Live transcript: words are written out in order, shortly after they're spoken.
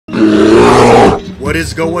What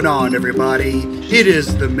is going on, everybody? It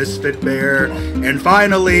is the Misfitbear, and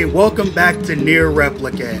finally, welcome back to Nier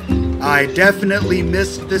Replicant. I definitely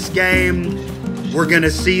missed this game. We're gonna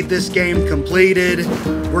see this game completed.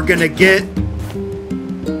 We're gonna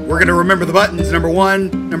remember the buttons. Number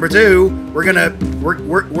one, number two. We're gonna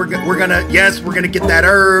get that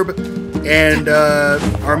herb, and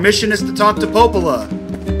our mission is to talk to Popola.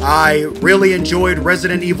 I really enjoyed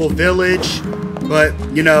Resident Evil Village. But,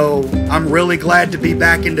 you know, I'm really glad to be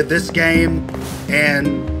back into this game,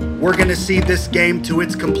 and we're gonna see this game to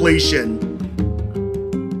its completion.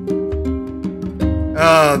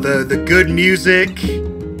 The good music.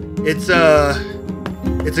 It's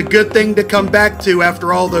a good thing to come back to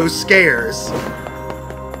after all those scares.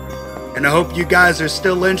 And I hope you guys are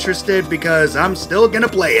still interested, because I'm still gonna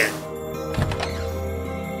play it.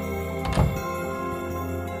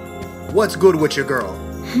 What's good with your girl?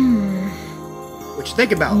 What you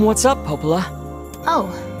think about? What's up, Popola? Oh,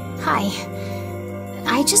 hi.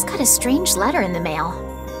 I just got a strange letter in the mail.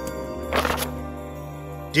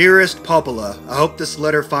 Dearest Popola, I hope this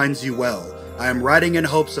letter finds you well. I am writing in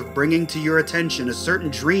hopes of bringing to your attention a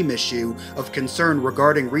certain dream issue of concern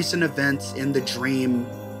regarding recent events in Dream,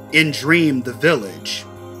 the village.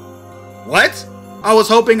 What? I was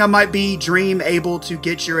hoping I might be able to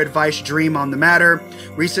get your advice, Dream, on the matter.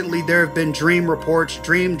 Recently, there have been dream reports,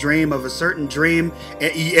 dream of a certain dream,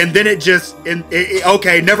 and then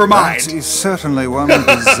okay, never mind. That is certainly one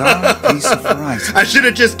bizarre piece of writing. I should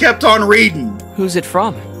have just kept on reading. Who's it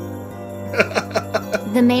from?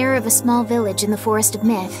 The mayor of a small village in the Forest of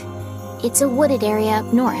Myth. It's a wooded area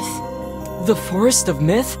up north. The Forest of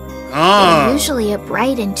Myth? They're usually a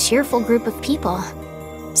bright and cheerful group of people.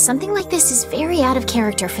 Something like this is very out of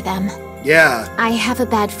character for them. Yeah. I have a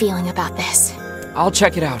bad feeling about this. I'll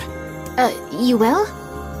check it out. You will?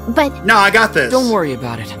 But... No, I got this. Don't worry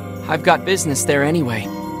about it. I've got business there anyway.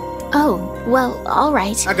 Oh, well,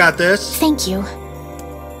 alright. I got this. Thank you.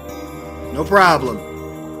 No problem.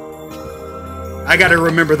 I gotta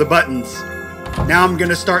remember the buttons. Now I'm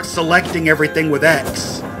gonna start selecting everything with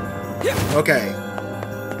X. Okay.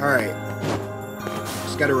 Alright.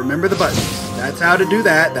 Just gotta remember the buttons. That's how to do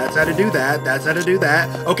that. That's how to do that. That's how to do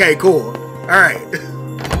that. Okay, cool. Alright.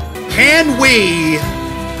 Can we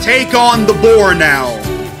take on the boar now?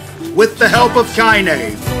 With the help of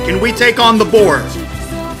Kaine. Can we take on the boar?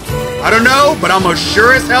 I don't know, but I'm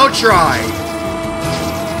sure as hell try.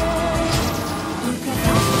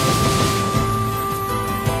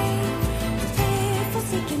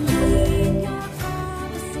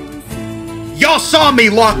 Y'all saw me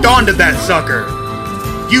locked onto that sucker.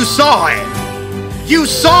 You saw it. You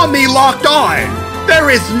saw me locked on! There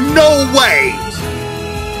is no way!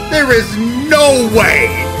 There is no way!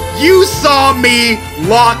 You saw me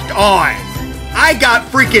locked on! I got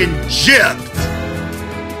freaking gypped!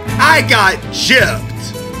 I got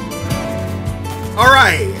gypped!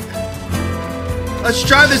 Alright. Let's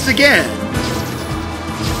try this again.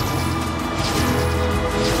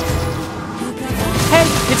 Hey,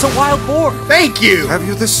 it's a wild boar! Thank you! Have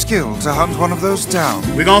you the skill to hunt one of those down?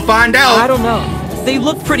 We're gonna find out. I don't know. They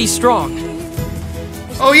look pretty strong.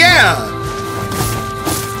 Oh yeah!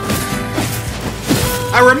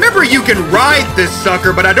 I remember you can ride this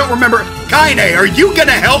sucker, but I don't remember. Kaine, are you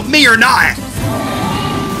gonna help me or not?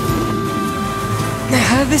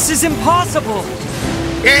 This is impossible.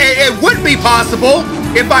 It would be possible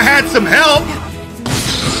if I had some help.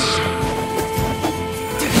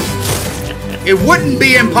 It wouldn't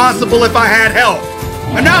be impossible if I had help.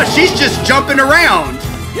 And now she's just jumping around.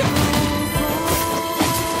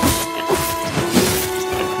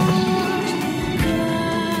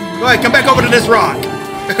 Go ahead, come back over to this rock.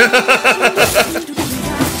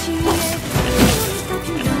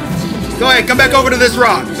 Go ahead, come back over to this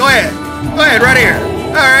rock. Go ahead. Go ahead, right here.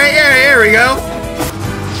 Alright, yeah, here we go.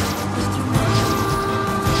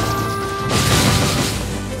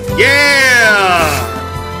 Yeah!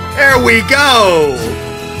 There we go.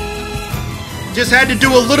 Just had to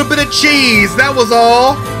do a little bit of cheese. That was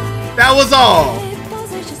all. That was all.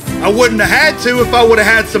 I wouldn't have had to if I would have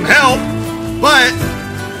had some help. But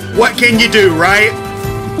what can you do, right?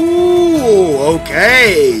 Ooh,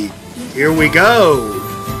 okay. Here we go.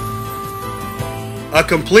 A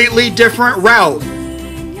completely different route.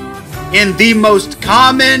 In the most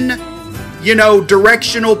common, you know,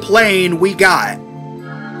 directional plane we got.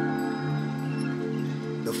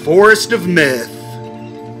 The Forest of Myth.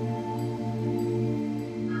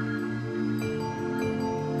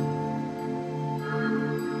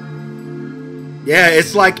 Yeah,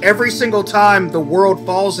 it's like every single time the world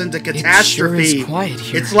falls into catastrophe, it sure is quiet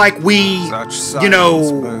here. It's like we, you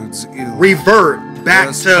know, revert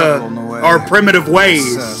back to our primitive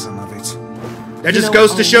ways. Certain of it. That just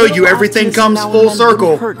goes to show you everything comes full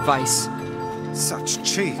circle. Hurt, Vice. Such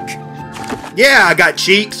cheek. Yeah, I got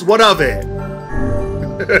cheeks. What of it?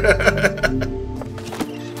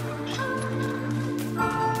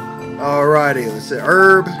 Alrighty, let's see.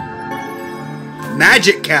 Herb.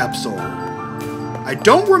 Magic capsule. I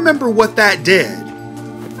don't remember what that did.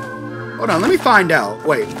 Hold on, let me find out.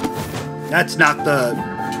 Wait. That's not the...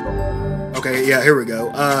 Okay, yeah, here we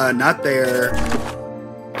go. Not there.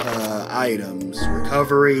 Items.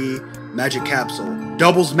 Recovery. Magic capsule.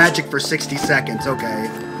 Doubles magic for 60 seconds. Okay.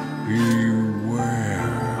 Beware.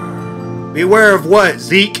 Beware of what,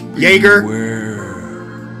 Zeke? Jaeger? Beware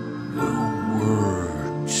the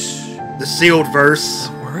words. The sealed verse.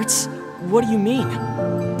 Words? What do you mean?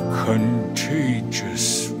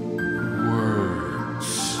 Contagious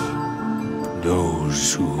words.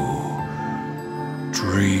 Those who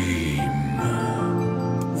dream.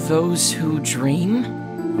 Those who dream?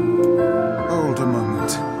 Hold a moment.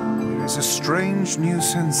 There is a strange new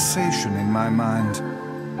sensation in my mind.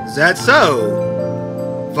 Is that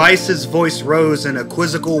so? Vice's voice rose in a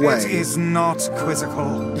quizzical way. It is not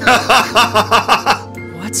quizzical.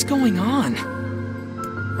 What's going on?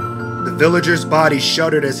 The villager's body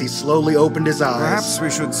shuddered as he slowly opened his eyes. Perhaps we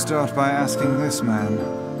should start by asking this man.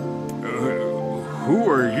 Who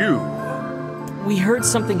are you? We heard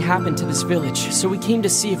something happened to this village, so we came to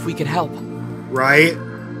see if we could help. Right?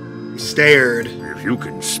 He stared. If you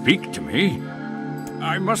can speak to me,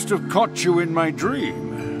 I must have caught you in my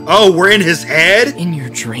dream. Oh, we're in his head? In your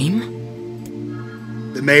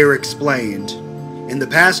dream? The mayor explained. In the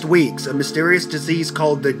past weeks, a mysterious disease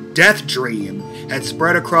called the Deathdream had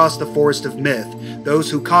spread across the Forest of Myth. Those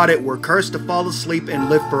who caught it were cursed to fall asleep and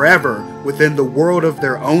live forever within the world of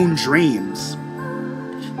their own dreams.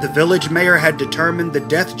 The village mayor had determined the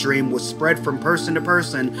Deathdream was spread from person to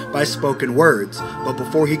person by spoken words, but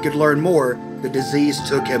before he could learn more, the disease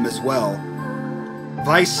took him as well.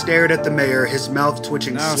 Vice stared at the mayor, his mouth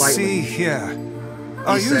twitching Now slightly. see here.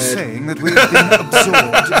 Are you said. saying that we've been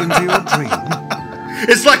absorbed into your dream?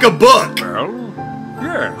 It's like a book, Well,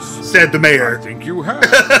 yes. said the I mayor. think you have.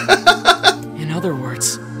 In other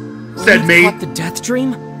words, Said we've me. caught the death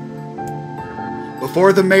dream?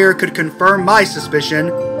 Before the mayor could confirm my suspicion,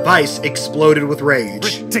 Vice exploded with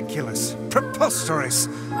rage. Ridiculous. Preposterous.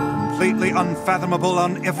 Completely unfathomable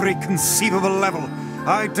on every conceivable level.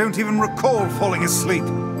 I don't even recall falling asleep.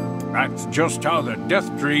 That's just how the death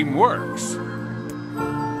dream works.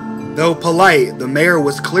 Though polite, the mayor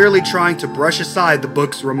was clearly trying to brush aside the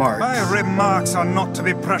book's remarks. My remarks are not to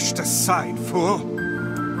be brushed aside, fool.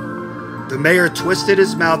 The mayor twisted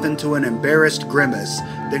his mouth into an embarrassed grimace,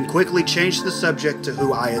 then quickly changed the subject to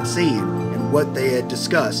who I had seen and what they had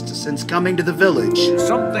discussed since coming to the village,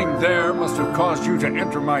 Something there must have caused you to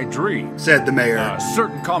enter my dream. said the mayor. A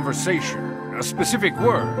certain conversation, a specific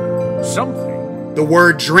word, something. The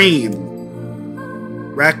word dream.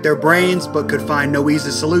 Racked their brains but could find no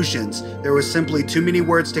easy solutions. There was simply too many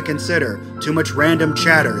words to consider, too much random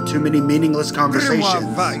chatter, too many meaningless conversations.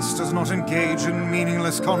 Grimoire Vice does not engage in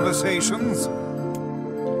meaningless conversations.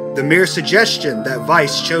 The mere suggestion that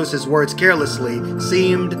Vice chose his words carelessly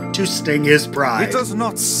seemed to sting his pride. It does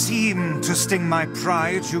not seem to sting my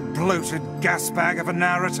pride, you bloated gasbag of a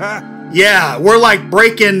narrator. Yeah, we're like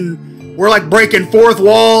breaking fourth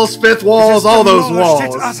walls, fifth walls, all those Demolished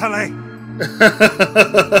walls. it utterly.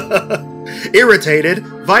 Irritated,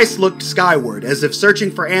 Vice looked skyward as if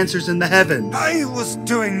searching for answers in the heavens. I was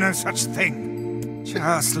doing no such thing.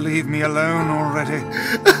 Just leave me alone already.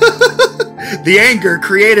 The anger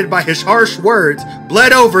created by his harsh words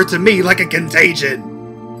bled over to me like a contagion.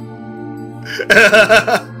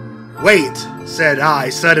 Wait, said I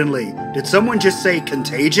suddenly. Did someone just say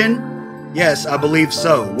contagion? Yes, I believe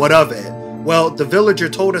so. What of it? Well, the villager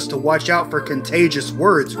told us to watch out for contagious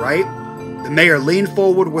words, right? The mayor leaned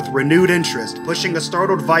forward with renewed interest, pushing a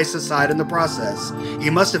startled Vice aside in the process. He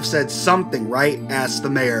must have said something, right? Asked the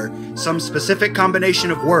mayor. Some specific combination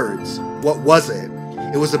of words. What was it?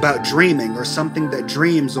 It was about dreaming or something that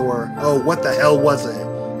dreams or... Oh, what the hell was it?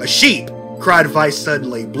 A sheep! Cried Vice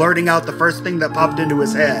suddenly, blurting out the first thing that popped into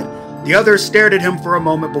his head. The others stared at him for a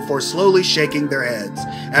moment before slowly shaking their heads.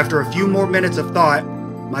 After a few more minutes of thought,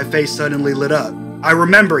 my face suddenly lit up. I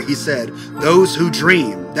remember, he said. Those who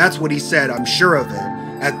dream. That's what he said, I'm sure of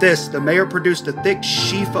it. At this, the mayor produced a thick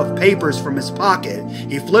sheaf of papers from his pocket.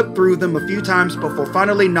 He flipped through them a few times before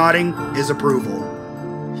finally nodding his approval.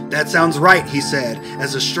 That sounds right, he said,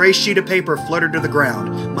 as a stray sheet of paper fluttered to the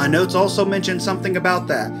ground. My notes also mentioned something about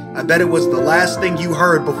that. I bet it was the last thing you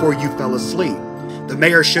heard before you fell asleep. The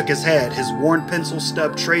mayor shook his head, his worn pencil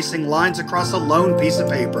stub tracing lines across a lone piece of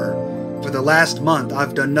paper. For the last month,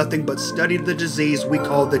 I've done nothing but study the disease we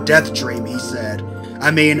call the Deathdream, he said. I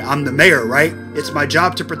mean, I'm the mayor, right? It's my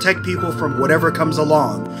job to protect people from whatever comes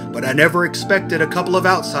along, but I never expected a couple of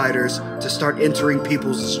outsiders to start entering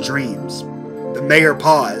people's dreams. The mayor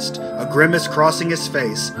paused, a grimace crossing his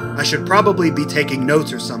face. I should probably be taking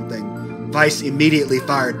notes or something. Vice immediately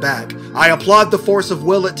fired back. I applaud the force of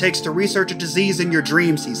will it takes to research a disease in your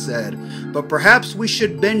dreams, he said. But perhaps we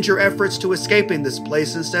should bend your efforts to escaping this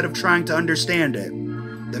place instead of trying to understand it.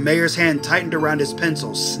 The mayor's hand tightened around his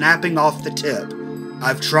pencil, snapping off the tip.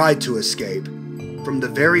 I've tried to escape. From the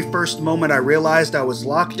very first moment I realized I was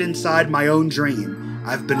locked inside my own dream,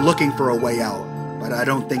 I've been looking for a way out, but I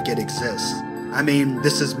don't think it exists. I mean,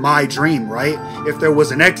 this is my dream, right? If there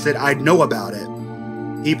was an exit, I'd know about it.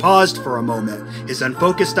 He paused for a moment, his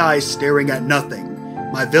unfocused eyes staring at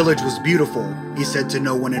nothing. My village was beautiful, he said to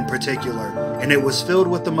no one in particular, and it was filled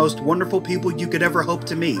with the most wonderful people you could ever hope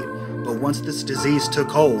to meet. But once this disease took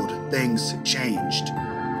hold, things changed.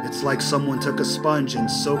 It's like someone took a sponge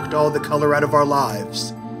and soaked all the color out of our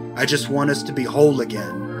lives. I just want us to be whole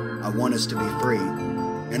again. I want us to be free.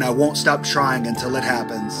 And I won't stop trying until it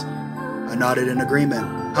happens. I nodded in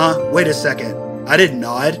agreement. Huh? Wait a second. I didn't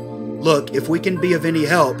nod. Look, if we can be of any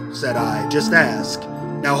help, said I, just ask.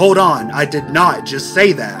 Now hold on, I did not just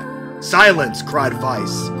say that. Silence, cried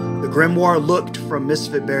Vice. The grimoire looked from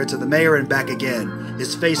Misfitbear to the mayor and back again,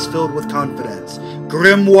 his face filled with confidence.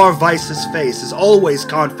 Grimoire Vice's face is always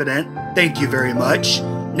confident, thank you very much.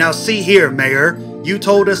 Now see here, Mayor, you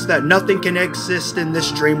told us that nothing can exist in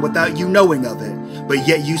this dream without you knowing of it, but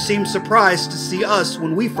yet you seemed surprised to see us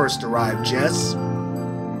when we first arrived, Jess.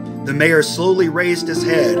 The mayor slowly raised his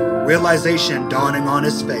head, realization dawning on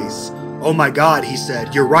his face. Oh my god, he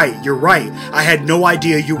said, you're right. I had no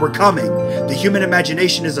idea you were coming. The human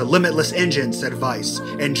imagination is a limitless engine, said Vice,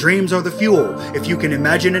 and dreams are the fuel. If you can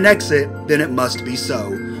imagine an exit, then it must be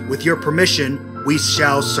so. With your permission, we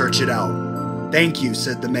shall search it out. Thank you,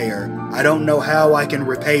 said the mayor. I don't know how I can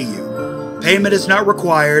repay you. Payment is not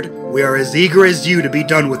required. We are as eager as you to be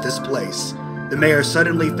done with this place. The mayor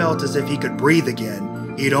suddenly felt as if he could breathe again.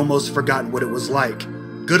 He'd almost forgotten what it was like.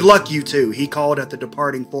 Good luck, you two, he called at the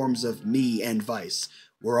departing forms of me and Vice.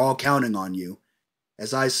 We're all counting on you.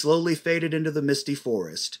 As I slowly faded into the misty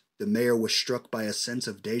forest, the mayor was struck by a sense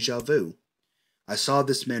of deja vu. I saw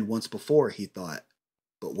this man once before, he thought.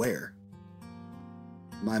 But where?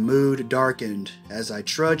 My mood darkened as I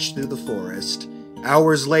trudged through the forest.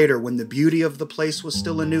 Hours later, when the beauty of the place was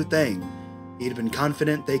still a new thing, he'd been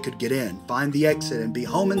confident they could get in, find the exit, and be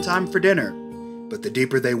home in time for dinner. But the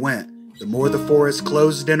deeper they went, the more the forest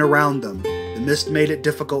closed in around them. The mist made it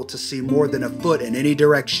difficult to see more than a foot in any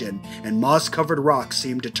direction, and moss-covered rocks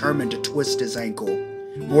seemed determined to twist his ankle.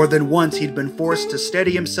 More than once he'd been forced to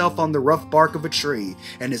steady himself on the rough bark of a tree,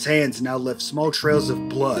 and his hands now left small trails of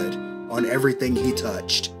blood on everything he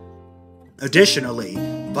touched. Additionally,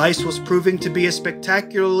 Vice was proving to be a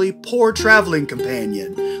spectacularly poor traveling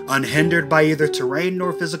companion. Unhindered by either terrain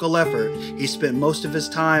nor physical effort, he spent most of his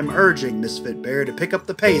time urging Misfitbear to pick up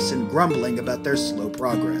the pace and grumbling about their slow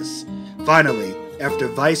progress. Finally, after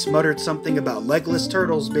Vice muttered something about legless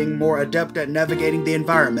turtles being more adept at navigating the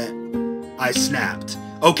environment, I snapped.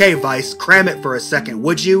 Okay, Vice, cram it for a second,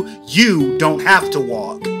 would you? You don't have to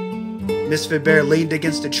walk. Misfitbear leaned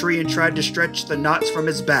against a tree and tried to stretch the knots from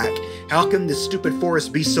his back. How can this stupid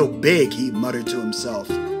forest be so big, he muttered to himself.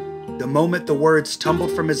 The moment the words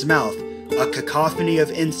tumbled from his mouth, a cacophony of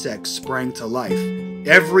insects sprang to life.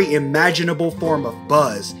 Every imaginable form of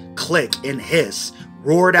buzz, click, and hiss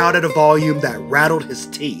roared out at a volume that rattled his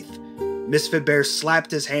teeth. Misfitbear slapped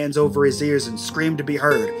his hands over his ears and screamed to be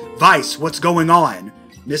heard. Vice, what's going on?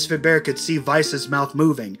 Misfitbear could see Vice's mouth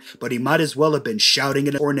moving, but he might as well have been shouting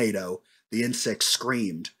in a tornado. The insects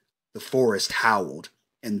screamed. The forest howled.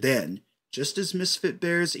 And then, just as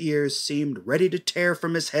Misfitbear's ears seemed ready to tear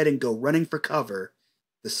from his head and go running for cover,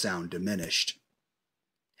 the sound diminished.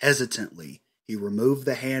 Hesitantly, he removed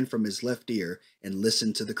the hand from his left ear and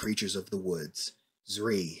listened to the creatures of the woods.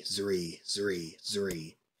 Zree, zree, zree,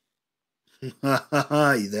 zree. Ha ha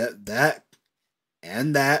ha, that,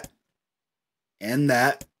 and that, and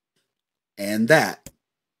that, and that.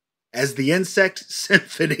 As the insect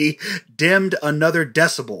symphony dimmed another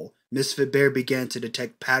decibel, Misfitbear began to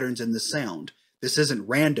detect patterns in the sound. This isn't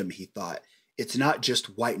random, he thought. It's not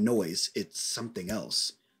just white noise, it's something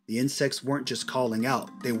else. The insects weren't just calling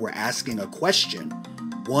out, they were asking a question.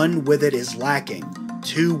 1 with it is lacking,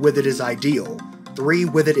 2 with it is ideal, 3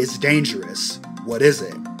 with it is dangerous. What is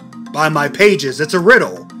it? By my pages, it's a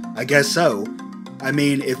riddle. I guess so. I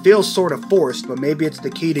mean, it feels sort of forced, but maybe it's the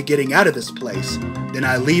key to getting out of this place. Then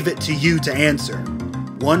I leave it to you to answer.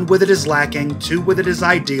 1 with it is lacking, 2 with it is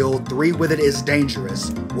ideal, 3 with it is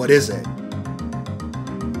dangerous. What is it?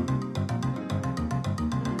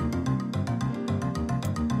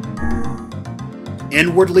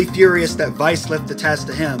 Inwardly furious that Vice left the task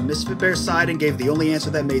to him, Misfitbear sighed and gave the only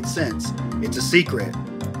answer that made sense. It's a secret,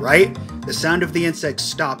 right? The sound of the insect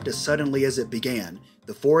stopped as suddenly as it began.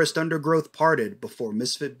 The forest undergrowth parted before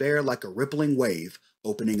Misfitbear like a rippling wave,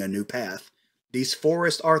 opening a new path. These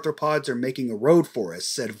forest arthropods are making a road for us,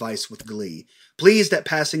 said Vice with glee. Pleased at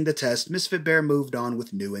passing the test, Misfitbear moved on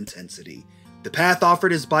with new intensity. The path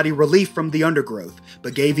offered his body relief from the undergrowth,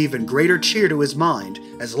 but gave even greater cheer to his mind.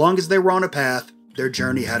 As long as they were on a path, their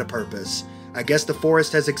journey had a purpose. I guess the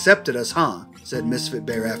forest has accepted us, huh? Said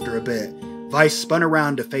Misfitbear after a bit. Vice spun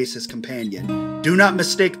around to face his companion. Do not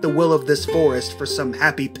mistake the will of this forest for some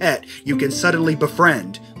happy pet you can suddenly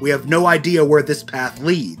befriend. We have no idea where this path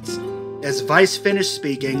leads. As Vice finished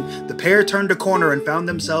speaking, the pair turned a corner and found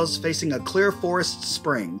themselves facing a clear forest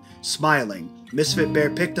spring. Smiling,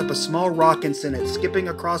 Misfitbear picked up a small rock and sent it skipping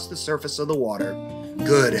across the surface of the water.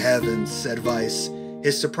 Good heavens, said Vice.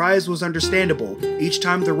 His surprise was understandable. Each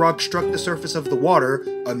time the rock struck the surface of the water,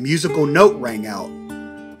 a musical note rang out.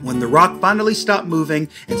 When the rock finally stopped moving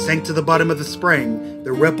and sank to the bottom of the spring,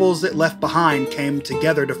 the ripples it left behind came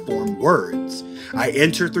together to form words. I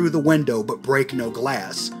enter through the window but break no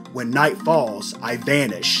glass. When night falls, I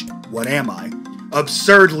vanish. What am I?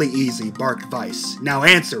 Absurdly easy, barked Vice. Now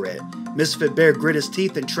answer it. Misfitbear grit his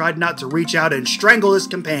teeth and tried not to reach out and strangle his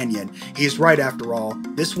companion. He's right after all.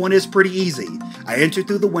 This one is pretty easy. I enter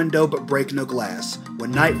through the window but break no glass.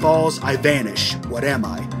 When night falls, I vanish. What am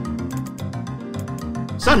I?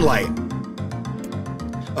 Sunlight.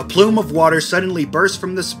 A plume of water suddenly burst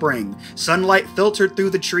from the spring. Sunlight filtered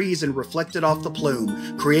through the trees and reflected off the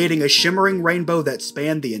plume, creating a shimmering rainbow that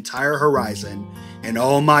spanned the entire horizon. In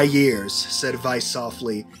all my years, said Vice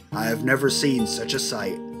softly, I have never seen such a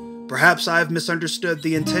sight. Perhaps I have misunderstood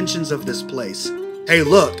the intentions of this place. Hey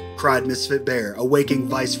look, cried Misfitbear, awaking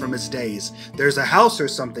Vice from his daze. There's a house or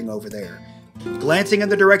something over there. Glancing in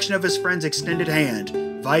the direction of his friend's extended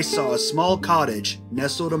hand, Vice saw a small cottage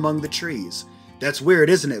nestled among the trees. That's weird,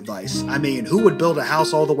 isn't it, Vice? I mean, who would build a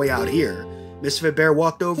house all the way out here? Misfitbear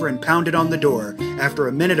walked over and pounded on the door. After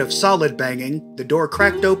a minute of solid banging, the door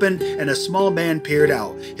cracked open and a small man peered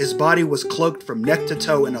out. His body was cloaked from neck to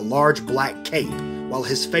toe in a large black cape, while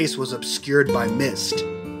his face was obscured by mist.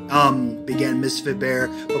 Began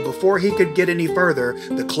Misfitbear, but before he could get any further,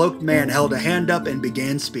 the cloaked man held a hand up and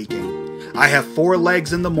began speaking. I have 4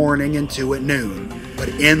 legs in the morning and 2 at noon, but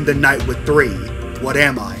end the night with 3. What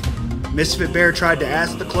am I? Misfitbear tried to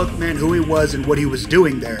ask the cloaked man who he was and what he was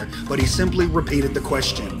doing there, but he simply repeated the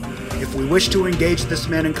question. If we wish to engage this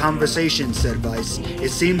man in conversation, said Vice, it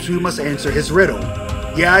seems we must answer his riddle.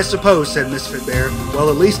 Yeah, I suppose, said Misfitbear. Well,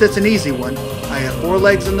 at least it's an easy one. I have 4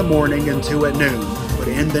 legs in the morning and 2 at noon, but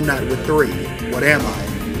end the night with 3. What am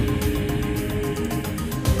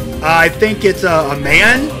I? I think it's a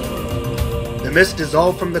man? The mist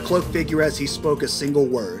dissolved from the cloaked figure as he spoke a single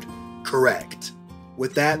word. Correct.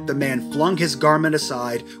 With that, the man flung his garment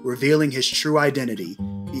aside, revealing his true identity.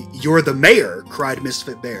 You're the mayor, cried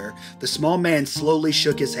Misfitbear. The small man slowly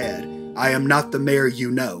shook his head. I am not the mayor you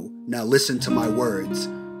know. Now listen to my words.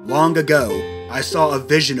 Long ago, I saw a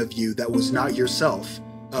vision of you that was not yourself.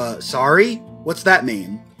 Sorry? What's that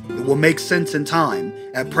mean? It will make sense in time.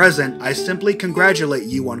 At present, I simply congratulate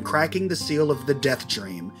you on cracking the seal of the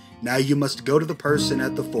Deathdream. Now you must go to the person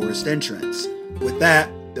at the forest entrance. With that,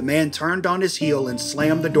 the man turned on his heel and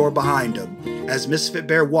slammed the door behind him. As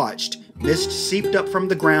Misfitbear watched, mist seeped up from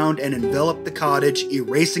the ground and enveloped the cottage,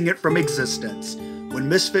 erasing it from existence. When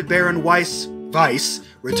Misfitbear and Vice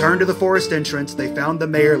returned to the forest entrance, they found the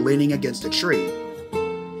mayor leaning against a tree.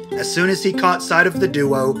 As soon as he caught sight of the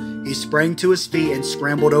duo, he sprang to his feet and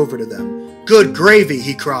scrambled over to them. Good gravy,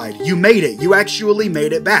 he cried. You made it. You actually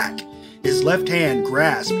made it back. His left hand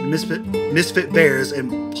grasped Misfitbear's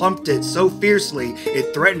and pumped it so fiercely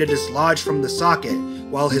it threatened to dislodge from the socket,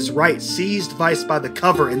 while his right seized Vice by the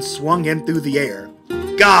cover and swung him through the air.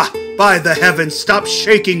 Gah! By the heavens, stop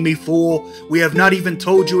shaking me, fool! We have not even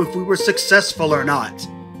told you if we were successful or not.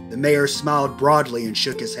 The mayor smiled broadly and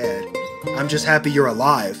shook his head. I'm just happy you're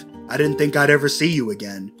alive. I didn't think I'd ever see you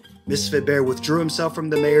again. Misfitbear withdrew himself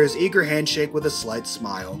from the mayor's eager handshake with a slight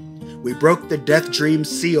smile. We broke the Deathdream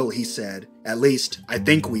seal, he said. At least, I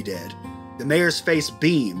think we did. The mayor's face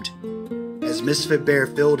beamed as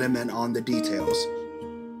Misfitbear filled him in on the details.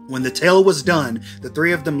 When the tale was done, the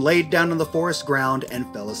 3 of them laid down on the forest ground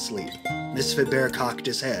and fell asleep. Misfitbear cocked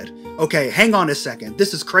his head. Okay, hang on a second.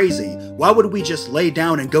 This is crazy. Why would we just lay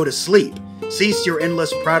down and go to sleep? Cease your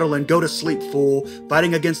endless prattle and go to sleep, fool.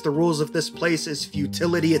 Fighting against the rules of this place is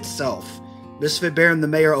futility itself. Misfitbear and the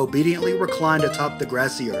mayor obediently reclined atop the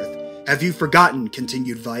grassy earth. Have you forgotten,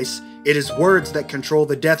 continued Vice, it is words that control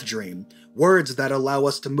the Deathdream. Words that allow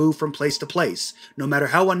us to move from place to place. No matter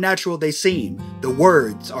how unnatural they seem, the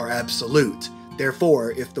words are absolute.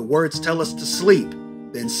 Therefore, if the words tell us to sleep,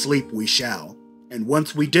 then sleep we shall. And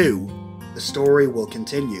once we do, the story will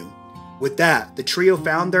continue. With that, the trio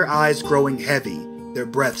found their eyes growing heavy, their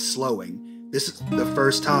breaths slowing. This is the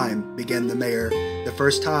first time, began the mayor, the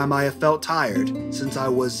first time I have felt tired since I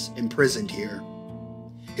was imprisoned here.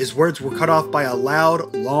 His words were cut off by a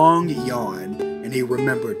loud, long yawn, and he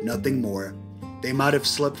remembered nothing more. They might have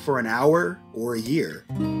slept for an hour or a year.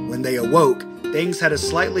 When they awoke, things had a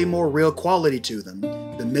slightly more real quality to them.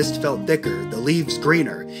 The mist felt thicker, the leaves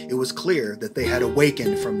greener. It was clear that they had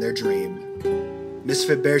awakened from their dream.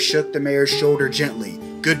 Misfitbear shook the mayor's shoulder gently.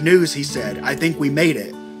 Good news, he said. I think we made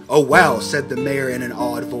it. Oh wow, said the mayor in an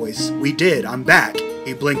awed voice. We did, I'm back.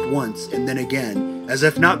 He blinked once, and then again, as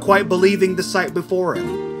if not quite believing the sight before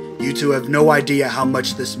him. You two have no idea how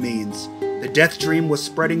much this means. The Deathdream was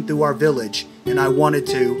spreading through our village, and I wanted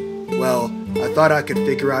to, well, I thought I could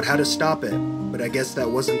figure out how to stop it, but I guess that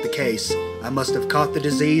wasn't the case. I must have caught the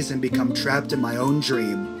disease and become trapped in my own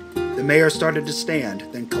dream. The mayor started to stand,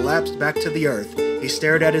 then collapsed back to the earth. He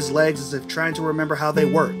stared at his legs as if trying to remember how they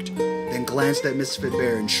worked, then glanced at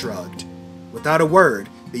Misfitbear and shrugged. Without a word,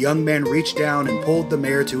 the young man reached down and pulled the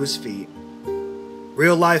mayor to his feet.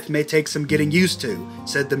 Real life may take some getting used to,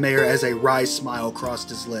 said the mayor as a wry smile crossed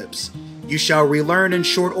his lips. You shall relearn in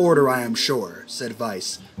short order, I am sure, said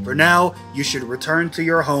Vice. For now, you should return to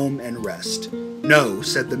your home and rest. No,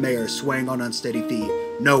 said the mayor, swaying on unsteady feet.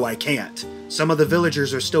 No, I can't. Some of the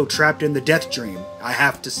villagers are still trapped in the Deathdream. I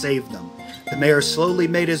have to save them. The mayor slowly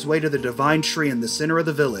made his way to the divine tree in the center of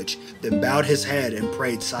the village, then bowed his head and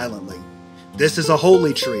prayed silently. This is a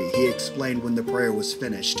holy tree, he explained when the prayer was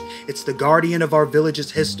finished. It's the guardian of our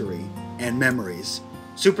village's history and memories.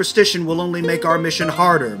 Superstition will only make our mission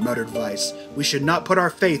harder, muttered Vice. We should not put our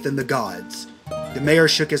faith in the gods. The mayor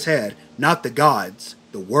shook his head. Not the gods,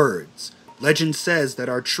 the words. Legend says that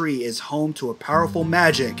our tree is home to a powerful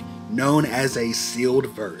magic known as a sealed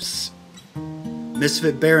verse.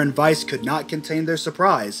 Misfitbear and Vice could not contain their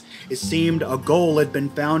surprise. It seemed a goal had been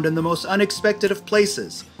found in the most unexpected of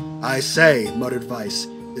places. I say, muttered Vice,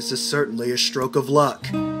 this is certainly a stroke of luck.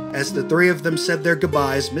 As the three of them said their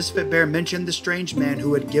goodbyes, Misfitbear mentioned the strange man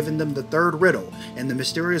who had given them the third riddle and the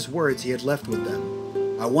mysterious words he had left with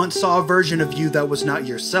them. I once saw a version of you that was not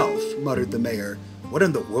yourself, muttered the mayor. What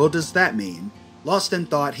in the world does that mean? Lost in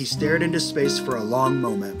thought, he stared into space for a long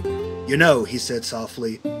moment. You know, he said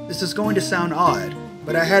softly, this is going to sound odd,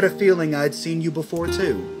 but I had a feeling I'd seen you before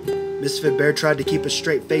too. Misfitbear tried to keep a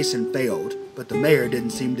straight face and failed, but the mayor didn't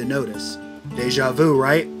seem to notice. Deja vu,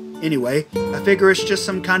 right? Anyway, I figure it's just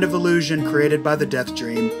some kind of illusion created by the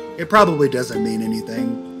Deathdream. It probably doesn't mean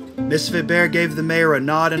anything. Misfitbear gave the mayor a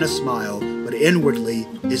nod and a smile, but inwardly,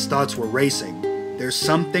 his thoughts were racing. There's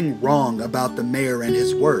something wrong about the mayor and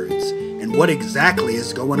his words, and what exactly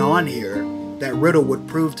is going on here? That riddle would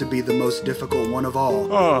prove to be the most difficult one of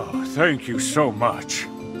all. Oh, thank you so much.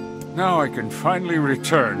 Now I can finally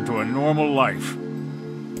return to a normal life.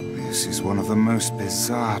 This is one of the most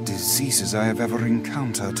bizarre diseases I have ever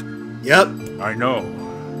encountered. Yep. I know.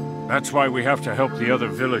 That's why we have to help the other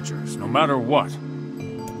villagers, no matter what.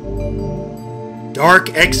 Dark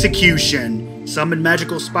Execution. Summon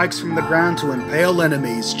magical spikes from the ground to impale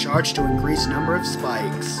enemies. Charge to increase number of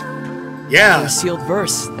spikes. Yeah. A sealed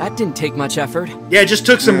verse. That didn't take much effort. Yeah, it just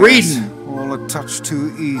took some reading. All a touch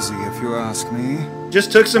too easy, if you ask me.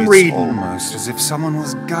 Just took some It's reading. almost as if someone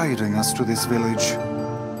was guiding us to this village.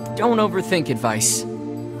 Don't overthink advice.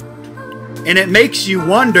 And it makes you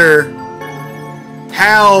wonder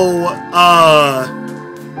how,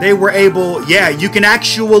 they were able, yeah, you can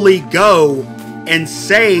actually go and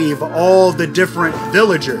save all the different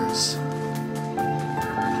villagers.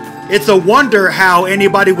 It's a wonder how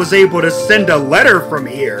anybody was able to send a letter from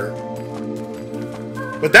here.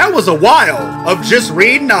 But that was a while of just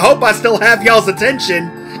reading. I hope I still have y'all's attention.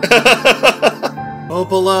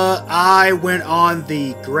 Popola, I went on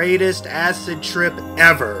the greatest acid trip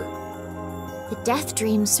ever. The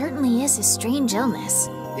Deathdream certainly is a strange illness.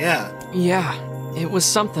 Yeah, Yeah, it was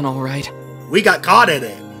something all right. we got caught in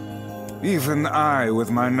it. Even I,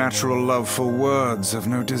 with my natural love for words, have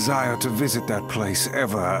no desire to visit that place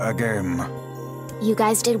ever again. You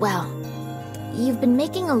guys did well. You've been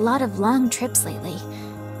making a lot of long trips lately.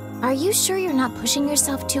 Are you sure you're not pushing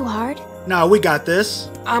yourself too hard? No, we got this.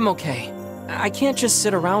 I'm okay. I can't just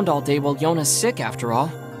sit around all day while Yona's sick after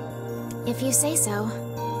all. If you say so.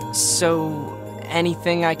 So,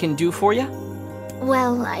 anything I can do for you?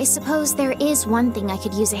 Well, I suppose there is one thing I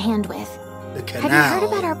could use a hand with. The canal. Have you heard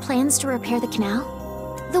about our plans to repair the canal?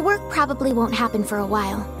 The work probably won't happen for a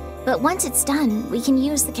while, but once it's done, we can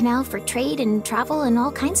use the canal for trade and travel and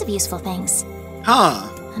all kinds of useful things. Huh.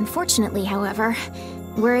 Unfortunately, however,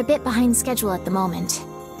 we're a bit behind schedule at the moment.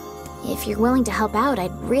 If you're willing to help out,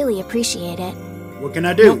 I'd really appreciate it. What can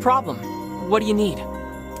I do? No problem. What do you need?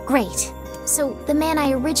 Great. So, the man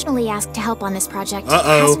I originally asked to help on this project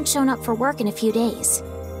Uh-oh. hasn't shown up for work in a few days.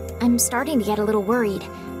 I'm starting to get a little worried,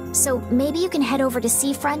 so maybe you can head over to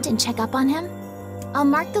Seafront and check up on him? I'll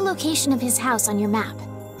mark the location of his house on your map.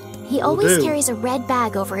 He always do. carries a red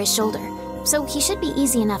bag over his shoulder, so he should be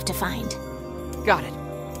easy enough to find. Got it.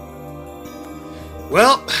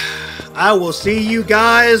 Well, I will see you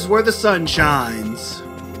guys where the sun shines.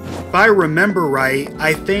 If I remember right,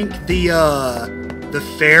 I think the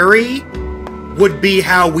ferry would be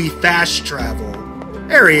how we fast travel.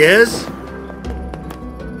 There he is.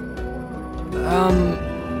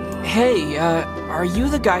 Hey, are you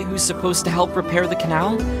the guy who's supposed to help repair the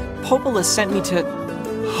canal? Popola sent me to...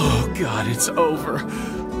 Oh god, it's over.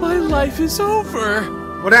 My life is over.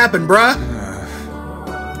 What happened, bruh?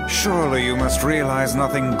 Surely you must realize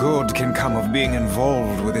nothing good can come of being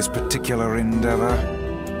involved with this particular endeavor.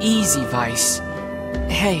 Easy, Vice.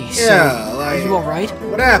 Hey, so, Yeah, like- are you alright?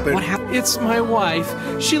 What happened? What happened? It's my wife.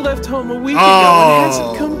 She left home a week ago and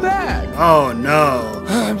hasn't come back. Oh, no.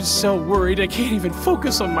 I'm so worried I can't even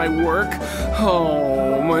focus on my work.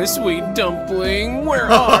 Oh, my sweet dumpling, where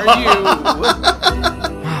are you?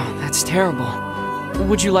 Oh, that's terrible.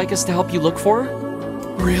 Would you like us to help you look for her?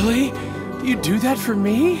 Really? You do that for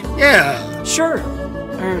me? Yeah. Sure.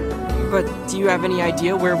 But do you have any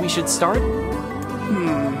idea where we should start?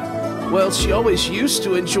 Well, she always used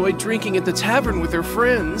to enjoy drinking at the tavern with her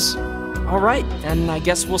friends. Alright, then I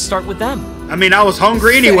guess we'll start with them. I mean, I was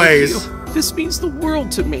hungry anyways. Thank you. This means the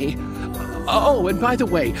world to me. Oh, and by the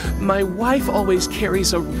way, my wife always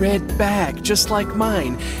carries a red bag, just like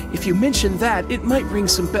mine. If you mention that, it might ring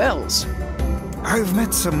some bells. I've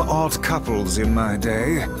met some odd couples in my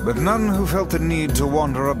day, but none who felt the need to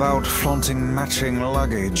wander about flaunting matching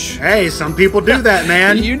luggage. Hey, some people do that,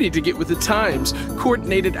 man. You need to get with the times.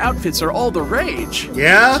 Coordinated outfits are all the rage.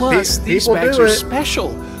 Yeah, Plus, these people bags do are it.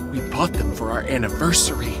 special. We bought them for our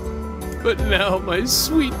anniversary. But now my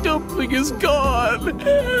sweet dumpling is gone.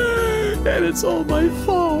 And it's all my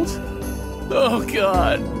fault. Oh,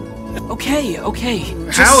 God. Okay.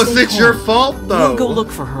 Just How is stay it your calm. fault, though? We'll go look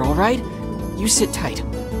for her, alright? You sit tight.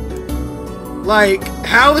 Like,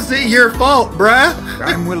 how is it your fault, bruh?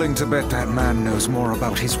 I'm willing to bet that man knows more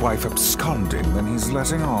about his wife absconding than he's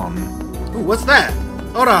letting on. Ooh, what's that?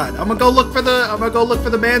 Hold on. I'm gonna go look for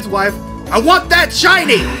the man's wife. I want that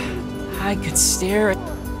shiny! I could stare at...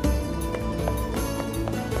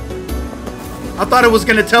 I thought it was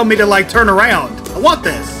gonna tell me to, like, turn around. I want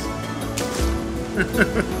this.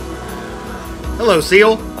 Hello,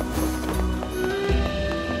 seal.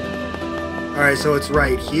 Alright, so it's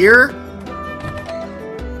right here.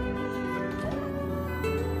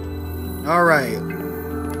 Alright.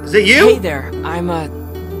 Is it you? Hey there, I'm,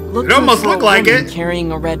 looking It almost for looked a like woman it.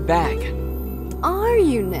 carrying a red bag. Are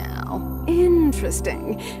you now?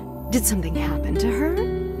 Interesting. Did something happen to her?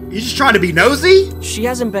 You just trying to be nosy? She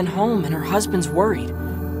hasn't been home and her husband's worried.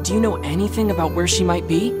 Do you know anything about where she might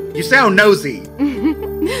be? You sound nosy.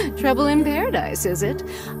 Trouble in paradise, is it?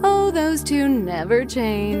 Oh, those two never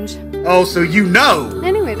change. Oh, so you know.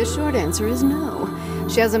 Anyway, the short answer is no.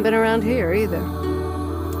 She hasn't been around here either.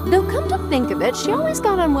 Though come to think of it, she always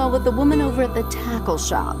got on well with the woman over at the tackle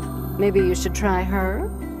shop. Maybe you should try her?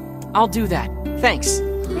 I'll do that. Thanks.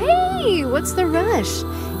 Hey, what's the rush?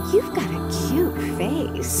 You've got a cute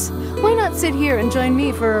face. Why not sit here and join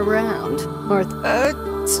me for a round? Or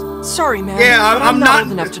Sorry, man. Yeah, but I'm not not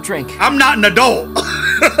old enough to drink. I'm not an adult.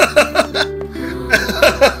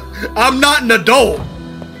 I'm not an adult.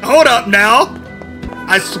 Hold up now.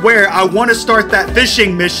 I swear I want to start that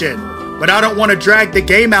fishing mission, but I don't want to drag the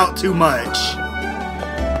game out too much.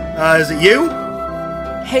 Is it you?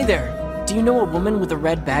 Hey there, do you know a woman with a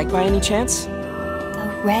red bag by any chance?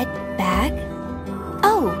 A red bag?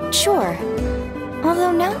 Oh, sure.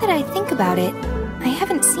 Although now that I think about it, I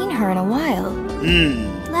haven't seen her in a while.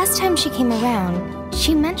 Last time she came around,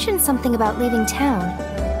 she mentioned something about leaving town,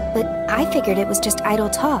 but I figured it was just idle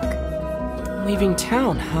talk. Leaving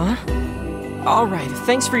town, huh? Alright,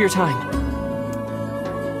 thanks for your time.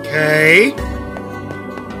 Okay.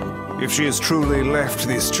 If she has truly left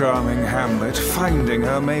this charming hamlet, finding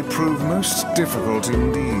her may prove most difficult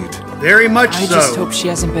indeed. Very much I so. just hope she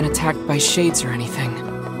hasn't been attacked by shades or anything.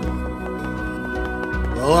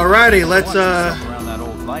 Alrighty, let's, Around that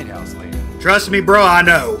old lighthouse later. Trust me, bro, I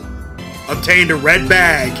know. Obtained a red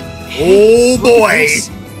bag. Oh, boy!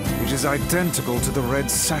 It is identical to the red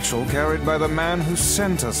satchel carried by the man who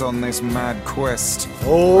sent us on this mad quest.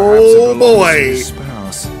 Oh, boy!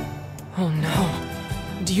 Spouse. Oh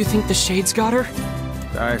no. Do you think the Shades got her?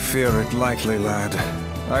 I fear it likely, lad.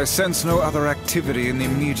 I sense no other activity in the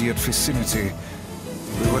immediate vicinity.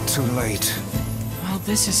 We were too late. Well,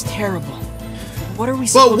 this is terrible. What are we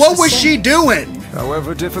supposed to But what was say? she doing?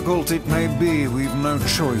 However difficult it may be, we've no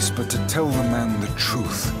choice but to tell the man the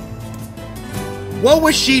truth. What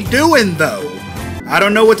was she doing, though? I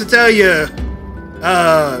don't know what to tell you.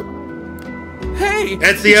 Hey!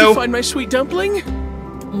 Ezio? Did you find my sweet dumpling?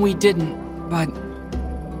 We didn't, but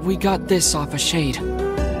we got this off a shade.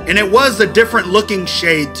 And it was a different looking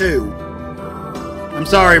shade, too. I'm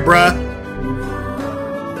sorry, bruh.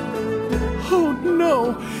 Oh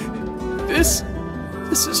no! This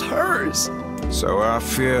is hers. So our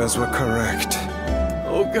fears were correct.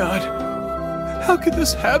 Oh God. How could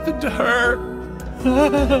this happen to her?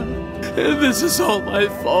 This is all my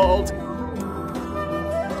fault.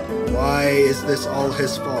 Why is this all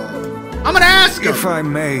his fault? I'm gonna ask him! If I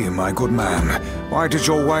may, my good man, why did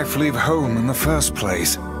your wife leave home in the first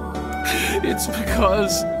place? It's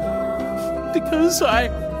because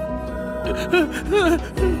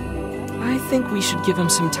I think we should give him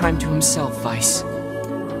some time to himself, Vice.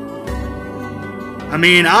 I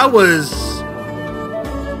mean, I was...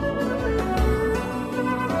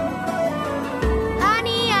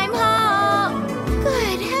 Honey, I'm home.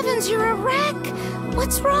 Good heavens, you're a wreck.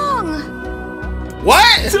 What's wrong?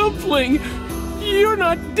 What? Dumpling, you're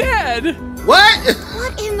not dead. What?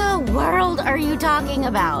 What in the world are you talking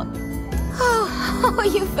about? Oh,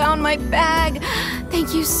 you found my bag.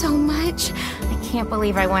 Thank you so much. I can't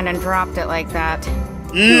believe I went and dropped it like that.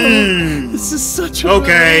 Mmm. This is such a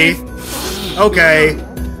Okay. relief. Okay.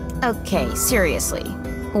 Okay, seriously.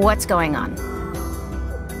 What's going on?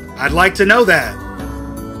 I'd like to know that.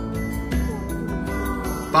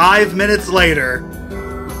 5 minutes later.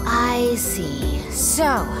 I see.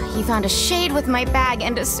 So, you found a shade with my bag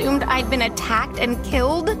and assumed I'd been attacked and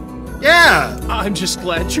killed? Yeah. I'm just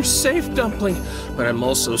glad you're safe, Dumpling, but I'm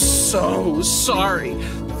also so sorry.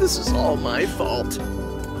 This is all my fault.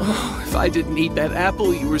 Oh, if I didn't eat that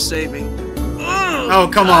apple you were saving. Oh,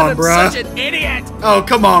 come on, bruh. I'm such an idiot. Oh,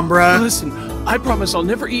 come on, bruh. Listen, I promise I'll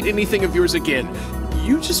never eat anything of yours again.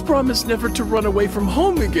 You just promise never to run away from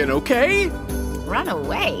home again, okay? Run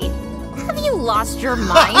away? Have you lost your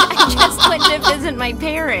mind? I just went to visit my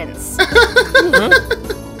parents.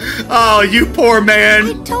 Oh, you poor I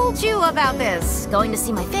man. told you about this. Going to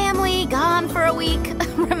see my family, gone for a week.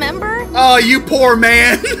 Remember? Oh, you poor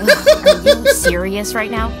man. Are you serious right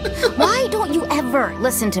now? Why don't you ever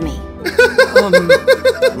listen to me?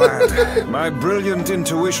 Lad, my brilliant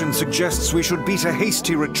intuition suggests we should beat a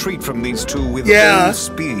hasty retreat from these two with all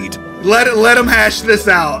speed. Let him hash this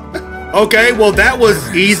out. Okay, well that was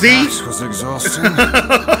easy. That was exhausting.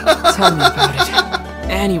 Tell me about it.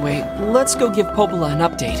 Anyway, let's go give Popola an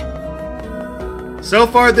update. So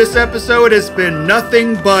far this episode has been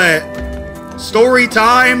nothing but story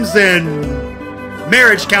times and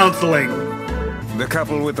marriage counseling. The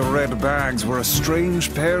couple with the red bags were a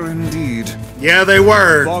strange pair indeed. Yeah, they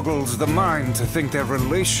were. Boggles the mind to think their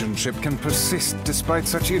relationship can persist despite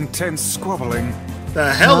such intense squabbling.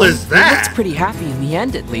 The hell Well, is They looked that? pretty happy in the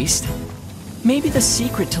end, at least. Maybe the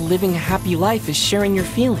secret to living a happy life is sharing your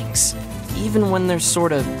feelings, even when they're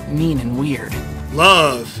sort of mean and weird.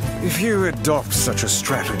 Love. If you adopt such a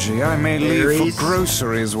strategy, I may leave Berries. for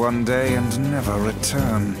groceries one day and never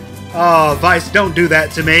return. Oh, Vice, don't do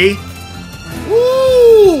that to me.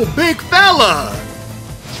 Ooh, big fella.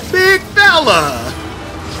 Big fella.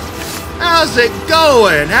 How's it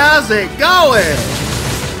going? How's it going?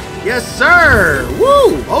 Yes, sir.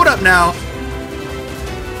 Woo! Hold up now.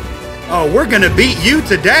 Oh, we're gonna beat you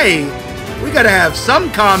today. We gotta have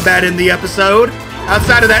some combat in the episode.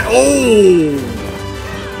 Outside of that,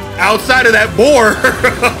 outside of that boar.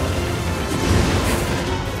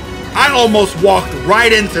 I almost walked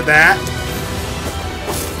right into that.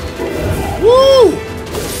 Woo!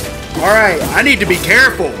 All right, I need to be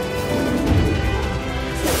careful.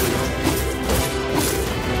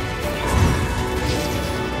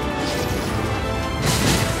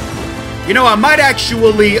 You know, I might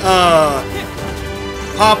actually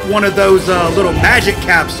pop one of those little magic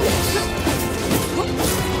capsules.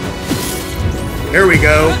 There we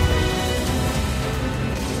go.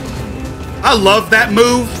 I love that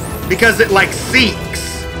move because it like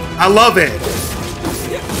seeks. I love it.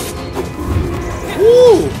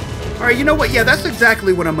 Woo! Alright, you know what? Yeah, that's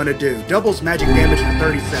exactly what I'm gonna do. Doubles magic damage for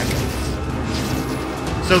 30 seconds.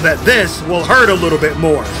 So that this will hurt a little bit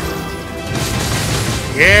more.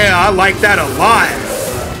 Yeah, I like that a lot.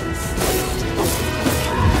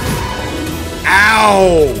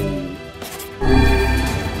 Ow!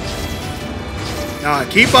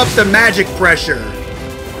 Keep up the magic pressure.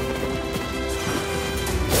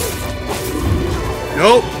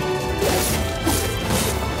 Nope.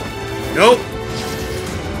 Nope.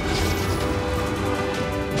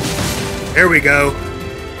 There we go.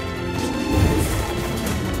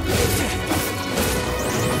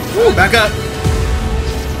 Woo, back up.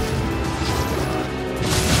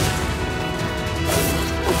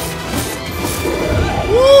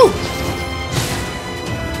 Woo!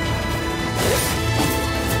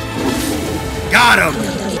 Got him!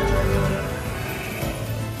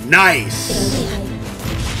 Nice.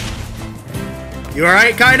 You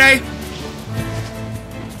alright, Kaine?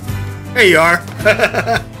 There you are.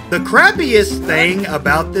 The crappiest thing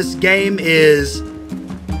about this game is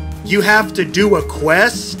you have to do a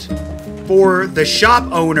quest for the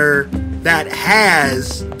shop owner that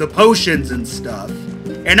has the potions and stuff.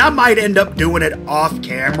 And I might end up doing it off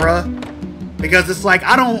camera because it's like,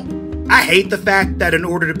 I hate the fact that in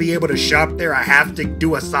order to be able to shop there, I have to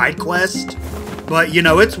do a side quest. But, you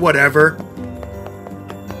know, it's whatever.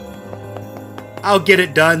 I'll get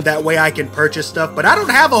it done, that way I can purchase stuff, but I don't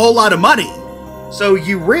have a whole lot of money. So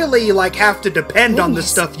you really, like, have to depend on the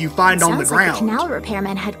stuff you find on the ground. Sounds like the canal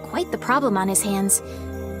repairman had quite the problem on his hands.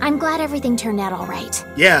 I'm glad everything turned out all right.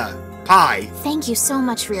 Yeah, pie. Thank you so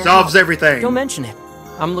much for your Solves help. everything. Don't mention it.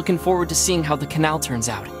 I'm looking forward to seeing how the canal turns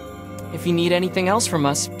out. If you need anything else from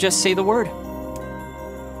us, just say the word.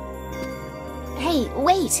 Hey,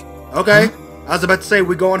 wait. Okay. Huh? I was about to say,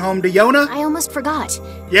 we going home to Yona? I almost forgot.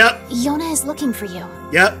 Yep. Yona is looking for you.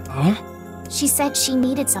 Yep. Huh? She said she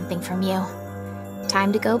needed something from you.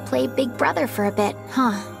 Time to go play Big Brother for a bit,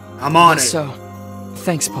 huh? I'm on it. So,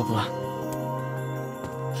 thanks, Popla.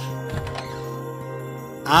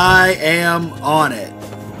 I am on it.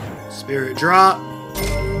 Spirit drop.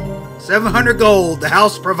 700 gold, the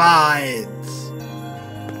house provides.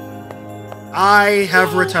 I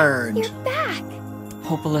have returned. You're back.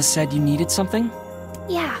 Popla said you needed something?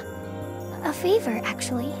 Yeah. A favor,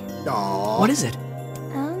 actually. Aww. What is it?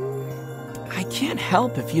 I can't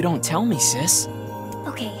help if you don't tell me, sis.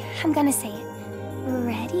 Okay, I'm gonna say it.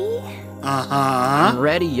 Ready? Uh-huh. I'm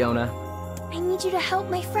ready, Yona. I need you to help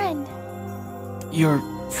my friend. Your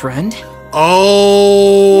friend?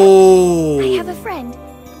 Oh! Yep. I have a friend.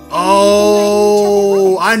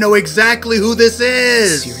 Oh! I know exactly who this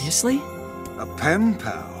is! Seriously? A pen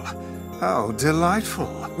pal? How delightful.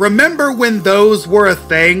 Remember when those were a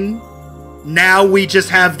thing? Now we just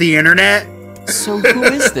have the internet? So who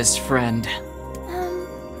is this friend?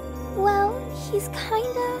 Well, he's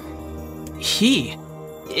kinda... He?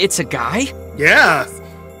 It's a guy? Yeah. Yes.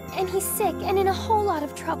 And he's sick and in a whole lot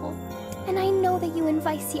of trouble. And I know that you and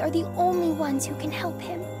Vicey are the only ones who can help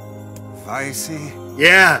him. Vicey?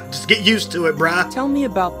 Yeah, just get used to it, bruh. Tell me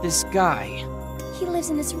about this guy. He lives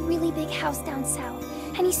in this really big house down south.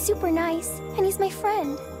 And he's super nice. And he's my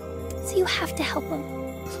friend. So you have to help him.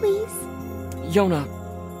 Please? Yona,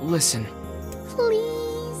 listen.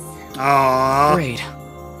 Please? Aww. Great.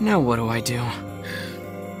 Now what do I do?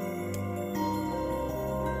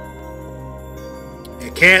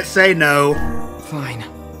 You can't say no. Fine.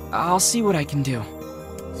 I'll see what I can do.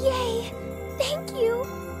 Yay! Thank you!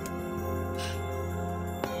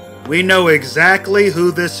 We know exactly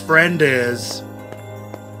who this friend is.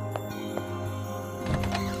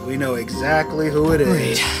 We know exactly who it is.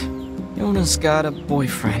 Great. Yona's got a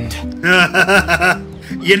boyfriend.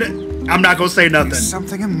 You know, I'm not gonna say nothing. There's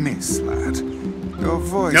something amiss, lad. Your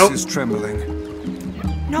voice is trembling.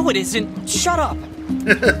 No, it isn't. Shut up.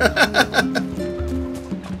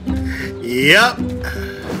 Yep.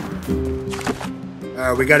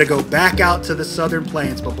 We gotta go back out to the southern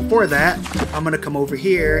plains, but before that, I'm gonna come over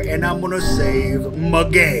here and I'm gonna save my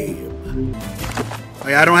game. Oh,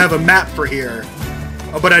 yeah, I don't have a map for here.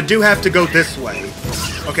 Oh, but I do have to go this way.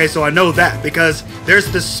 Okay, so I know that because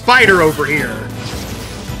there's this spider over here.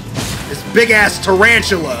 This big-ass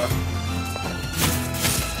tarantula.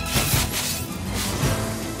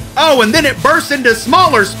 Oh, and then it bursts into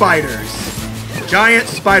smaller spiders. Giant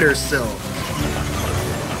spider silk.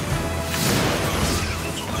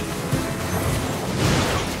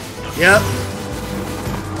 Yep.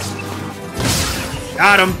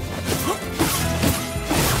 Got him.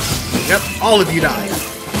 Yep, all of you die.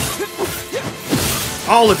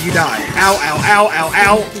 All of you die. Ow, ow, ow, ow,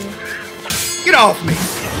 ow. Get off me.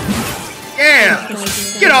 Yeah.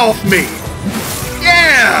 Get off me.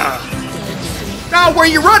 Yeah. No, where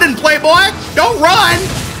you running, Playboy? Don't run!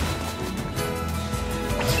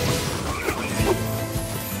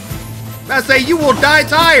 I say you will die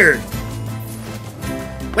tired.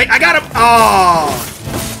 Wait, I got him. Oh.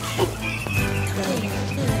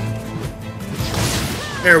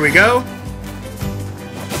 There we go.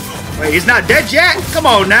 Wait, he's not dead yet? Come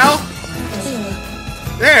on now.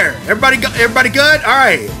 There. Everybody good? All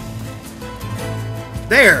right.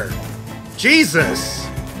 There. Jesus.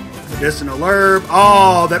 Medicinal herb.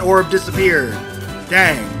 Oh, that orb disappeared.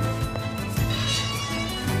 Dang.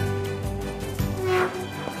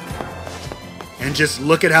 And just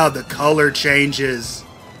look at how the color changes.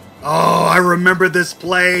 Oh, I remember this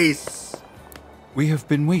place. We have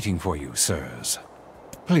been waiting for you, sirs.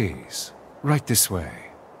 Please, right this way.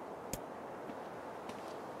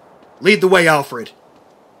 Lead the way, Alfred.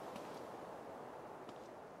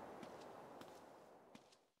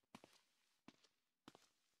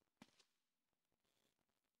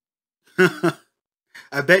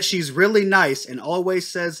 I bet she's really nice and always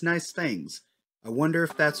says nice things. I wonder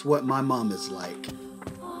if that's what my mom is like.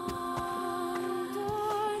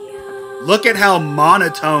 Look at how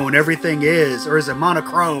monotone everything is. Or is it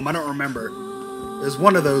monochrome? I don't remember. There's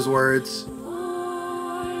one of those words.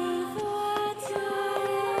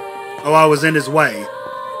 Oh, I was in his way.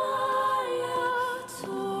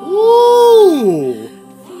 Ooh!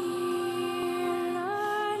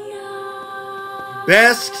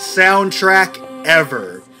 Best soundtrack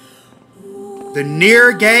ever. The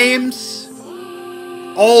Nier games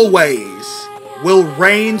always will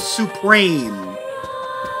reign supreme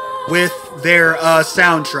with their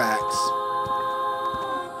soundtracks.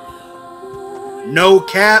 No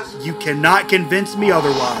cap, you cannot convince me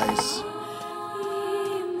otherwise.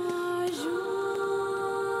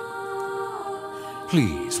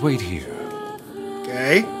 Please, wait here.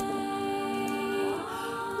 Okay.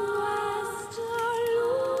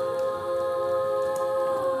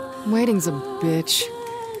 Waiting's a bitch.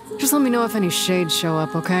 Just let me know if any shades show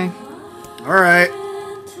up, okay? Alright.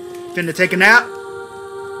 Finna take a nap?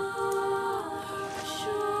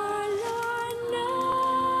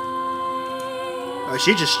 Oh,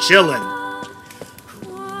 she just chilling.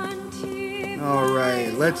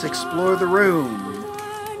 Alright, let's explore the room.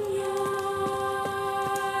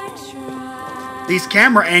 These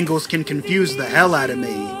camera angles can confuse the hell out of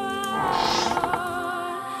me.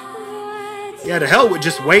 Yeah, to hell with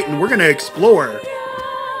just waiting. We're gonna explore.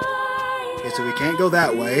 Okay, so we can't go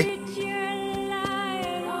that way.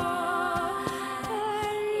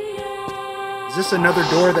 Is this another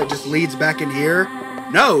door that just leads back in here?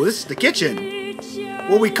 No, this is the kitchen.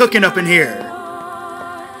 What are we cooking up in here?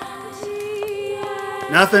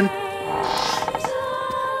 Nothing?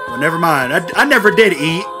 Well, never mind. I never did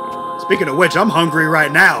eat. Speaking of which, I'm hungry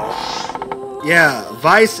right now. Yeah,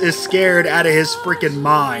 Vice is scared out of his freaking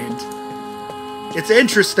mind. It's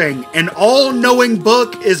interesting. An all-knowing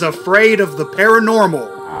book is afraid of the paranormal.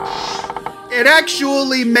 It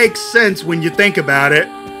actually makes sense when you think about it.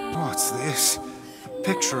 What's this? The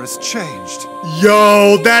picture has changed.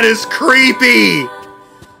 Yo, that is creepy!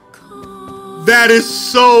 That is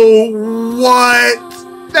so... what?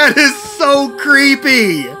 That is so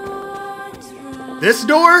creepy! This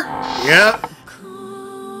door? Yep.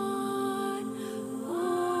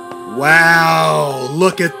 Wow,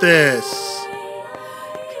 look at this.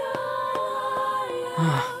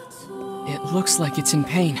 It looks like it's in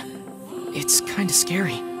pain. It's kinda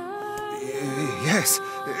scary. Yes,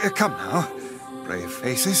 come now. Brave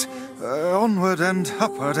faces. Onward and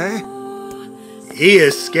upward, eh? He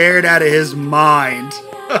is scared out of his mind.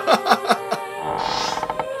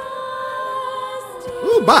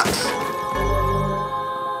 Ooh, box.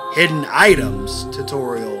 Hidden items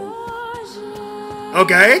tutorial.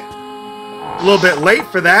 Okay. A little bit late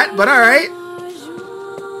for that, but alright.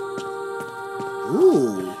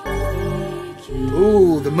 Ooh.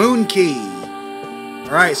 Ooh, the moon key.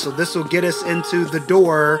 Alright, so this will get us into the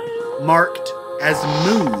door marked as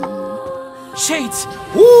moon. Shades!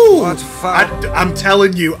 Woo! What fun. I'm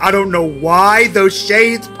telling you, I don't know why those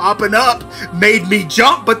shades popping up made me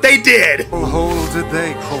jump, but they did. What hole did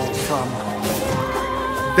they call from?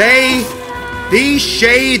 These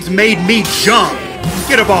shades made me jump.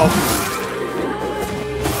 Get a ball.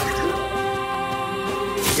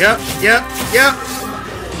 Yep.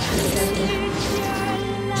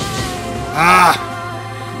 Ah.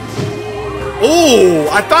 Ooh,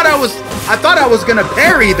 I thought I was gonna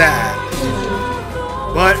parry that.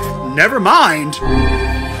 But never mind.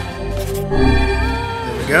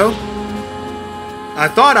 There we go. I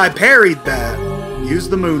thought I parried that. Use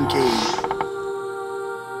the moon key.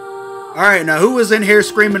 Alright, now who was in here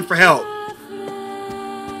screaming for help?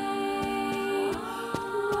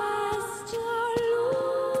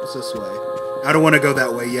 I don't want to go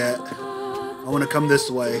that way yet. I want to come this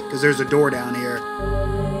way, because there's a door down here.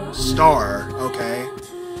 Star, okay.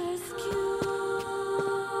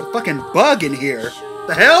 A fucking bug in here.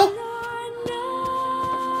 The hell?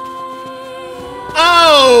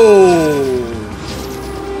 Oh!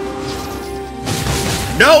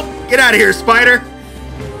 Nope! Get out of here, spider!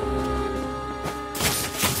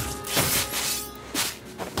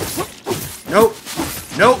 Nope.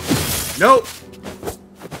 Nope. Nope.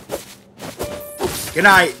 Good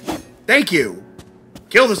night. Thank you.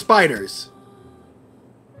 Kill the spiders.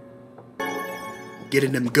 Get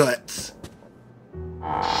in them guts.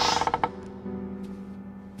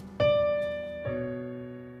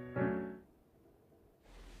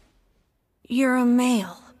 You're a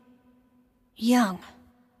male. Young.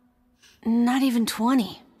 Not even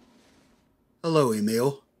 20. Hello,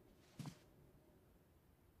 Emil.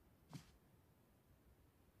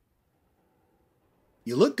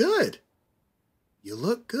 You look good. You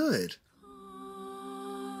look good.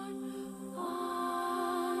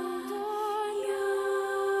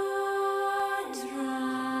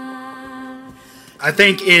 I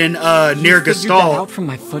think in Nier Gestalt, from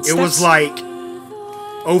my footsteps? It was like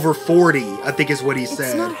over 40, I think is what he said.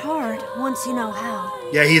 It's not hard once you know how.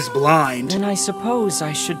 Yeah, he's blind. Then I suppose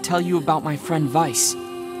I should tell you about my friend Vice.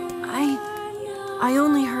 I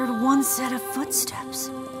only heard one set of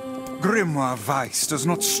footsteps. Grimoire Weiss does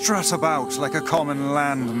not strut about like a common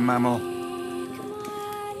land mammal.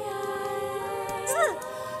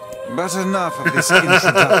 But enough of this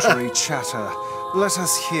introductory chatter. Let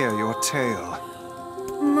us hear your tale.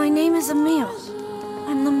 My name is Emil.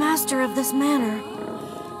 I'm the master of this manor.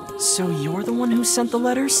 So you're the one who sent the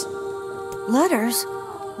letters? Letters?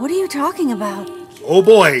 What are you talking about? Oh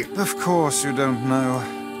boy. Of course you don't know.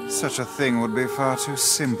 Such a thing would be far too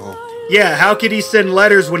simple. Yeah, how could he send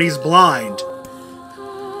letters when he's blind?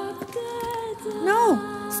 No!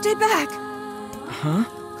 Stay back! Huh?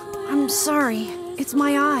 I'm sorry. It's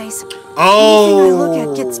my eyes. Oh! Anything I look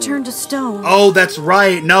at gets turned to stone. Oh, that's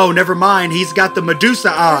right. No, never mind. He's got the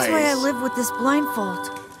Medusa eyes. That's why I live with this blindfold.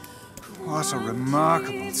 What a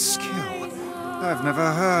remarkable skill. I've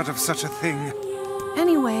never heard of such a thing.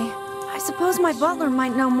 Anyway, I suppose my butler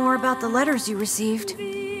might know more about the letters you received.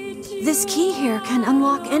 This key here can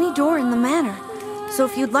unlock any door in the manor, so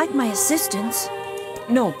if you'd like my assistance...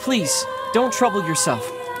 No, please, don't trouble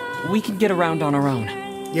yourself. We can get around on our own.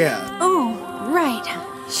 Yeah. Oh, right.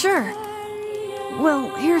 Sure. Well,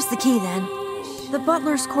 here's the key then. The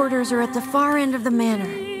butler's quarters are at the far end of the manor.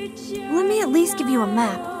 Let me at least give you a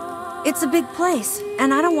map. It's a big place,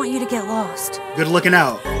 and I don't want you to get lost. Good looking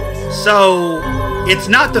out. So, it's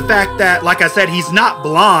not the fact that, like I said, he's not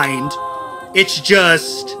blind. It's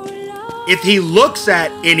just, if he looks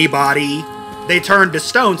at anybody, they turn to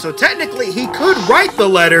stone. So technically, he could write the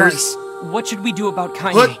letters. Vice, what should we do about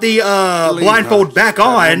Kaine? Put the blindfold back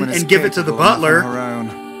on and give it to the butler.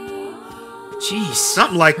 Jeez.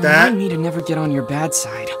 Something like that. Remind me to never get on your bad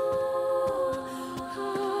side.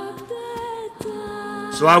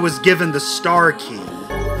 So I was given the star key,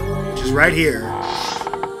 which is right here.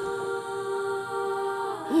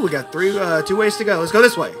 Ooh, we got two ways to go. Let's go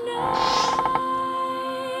this way.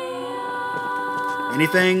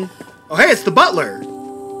 Anything? Oh, hey, it's the butler.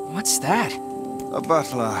 What's that? A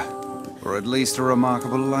butler, or at least a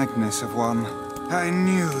remarkable likeness of one. I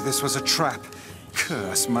knew this was a trap.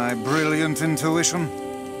 Curse my brilliant intuition.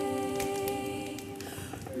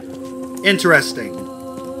 Interesting.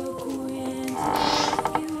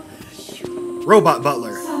 Robot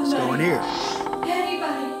butler. Let's go in here.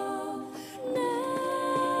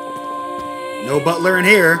 No butler in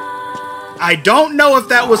here. I don't know if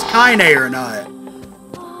that was Kaine or not.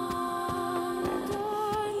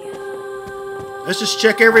 Let's just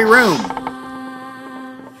check every room.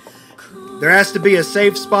 There has to be a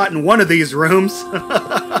safe spot in one of these rooms. Let's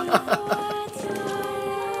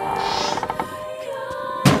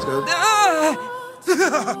go.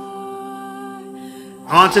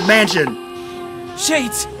 Haunted mansion.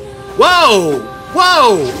 Shades! Whoa!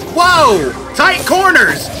 Whoa! Whoa! Tight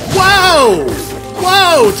corners! Whoa!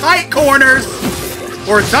 Whoa! Tight corners!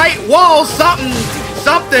 Or tight walls, something,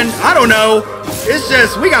 I don't know. It's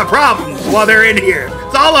just, we got problems while they're in here.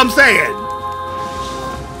 That's all I'm saying.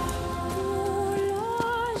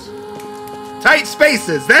 Tight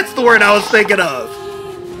spaces, that's the word I was thinking of.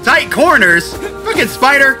 Tight corners? Fucking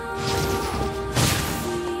spider.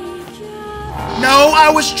 No, I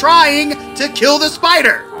was trying to kill the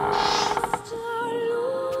spider.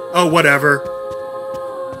 Oh, whatever.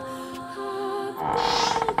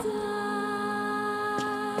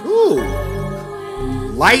 Ooh.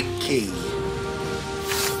 Light key.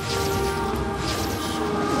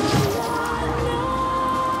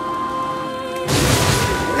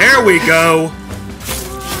 There we go.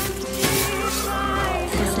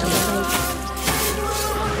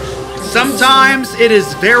 Sometimes it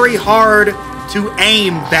is very hard to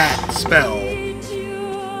aim that spell.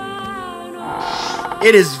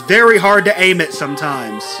 It is very hard to aim it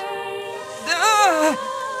sometimes.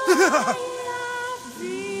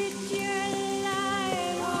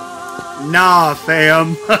 Nah,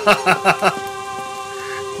 fam.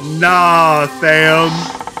 Nah, fam.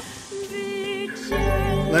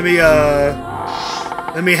 Let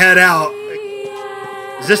me head out.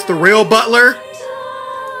 Is this the real butler?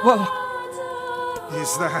 Whoa.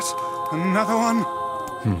 Is that another one?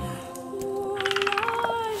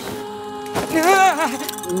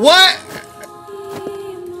 What?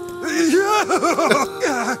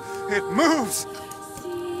 It moves.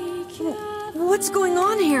 What's going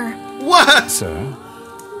on here? What? Sir?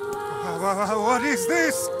 What is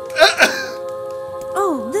this?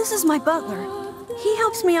 Oh, this is my butler. He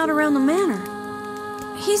helps me out around the manor.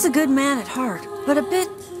 He's a good man at heart, but a bit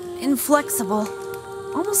inflexible.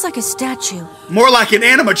 Almost like a statue. More like an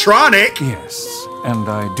animatronic. Yes, and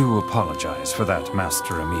I do apologize for that,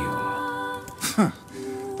 Master Emil.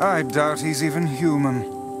 I doubt he's even human.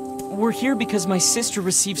 We're here because my sister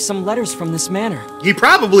received some letters from this manor. He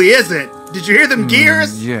probably isn't. Did you hear them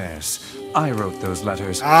gears? Yes, I wrote those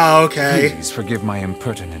letters. Ah, okay. Please forgive my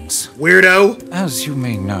impertinence. Weirdo. As you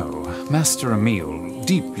may know, Master Emil,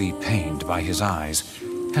 deeply pained by his eyes,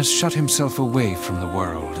 has shut himself away from the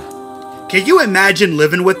world. Can you imagine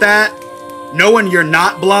living with that? Knowing you're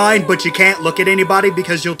not blind, but you can't look at anybody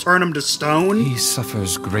because you'll turn them to stone? He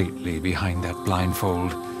suffers greatly behind that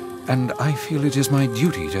blindfold, and I feel it is my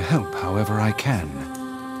duty to help however I can.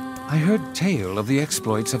 I heard tale of the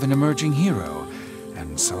exploits of an emerging hero,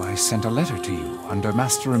 and so I sent a letter to you under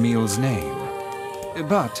Master Emil's name.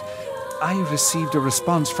 But I received a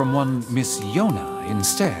response from one Miss Yona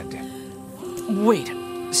instead. Wait,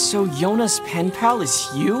 so Yona's pen pal is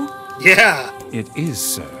you? Yeah. It is,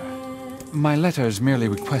 sir. My letters merely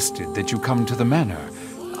requested that you come to the manor.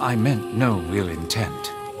 I meant no ill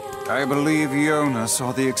intent. I believe Yona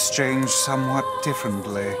saw the exchange somewhat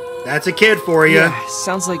differently. That's a kid for you. Yeah,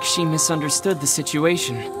 sounds like she misunderstood the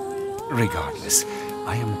situation. Regardless,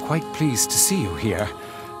 I am quite pleased to see you here.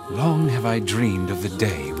 Long have I dreamed of the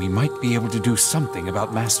day we might be able to do something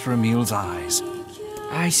about Master Emil's eyes.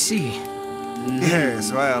 I see.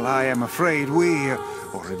 Yes, well, I am afraid we,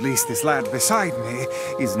 or at least this lad beside me,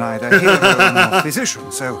 is neither hero nor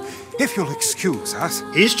physician, so if you'll excuse us...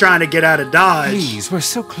 He's trying to get out of Dodge. Please, we're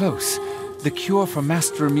so close. The cure for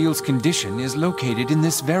Master Emil's condition is located in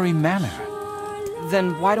this very manor.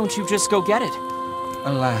 Then why don't you just go get it?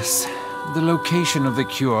 Alas, the location of the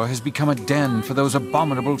cure has become a den for those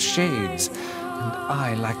abominable shades, and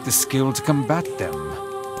I lack the skill to combat them.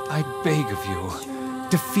 I beg of you,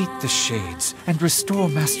 defeat the shades and restore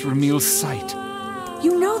Master Emil's sight.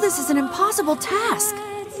 You know this is an impossible task.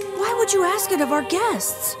 Why would you ask it of our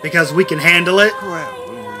guests? Because we can handle it. Well,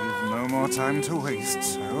 we've no more time to waste,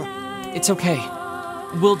 so... It's okay.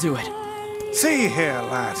 We'll do it. See here,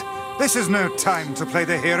 lad. This is no time to play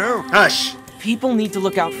the hero. Hush. People need to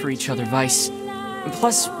look out for each other, Vice.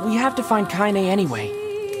 Plus, we have to find Kaine anyway.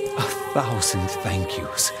 1,000 thank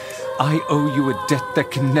yous. I owe you a debt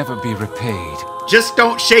that can never be repaid. Just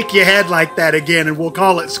don't shake your head like that again and we'll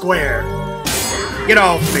call it square. Get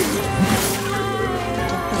off me.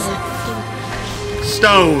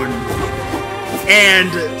 Stone.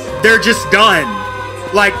 And they're just done.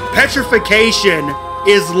 Like, petrification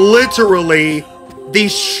is literally the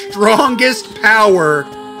strongest power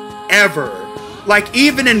ever. Like,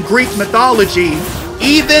 even in Greek mythology,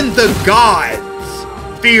 even the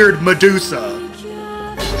gods feared Medusa.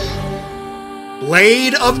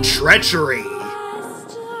 Blade of Treachery.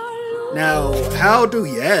 Now, how do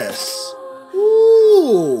yes?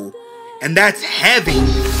 Ooh. And that's heavy.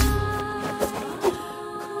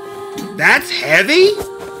 That's heavy?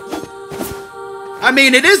 I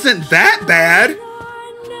mean, it isn't that bad.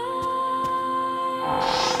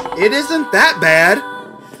 It isn't that bad.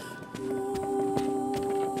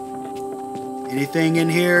 Anything in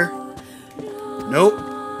here? Nope.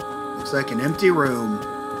 Looks like an empty room.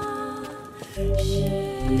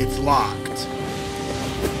 It's locked.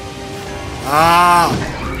 Ah,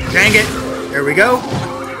 dang it. There we go.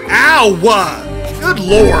 Ow! Good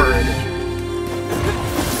lord.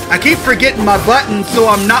 I keep forgetting my buttons so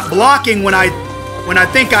I'm not blocking when I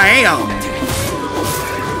think I am.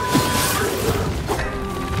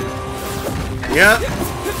 Yep.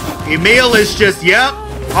 Emil is just, yep.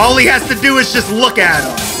 All he has to do is just look at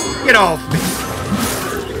him. Get off me.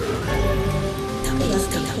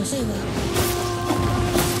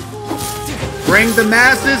 Bring the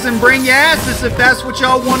masses and bring your asses if that's what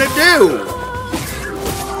y'all want to do.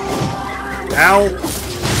 Ow.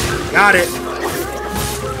 Got it.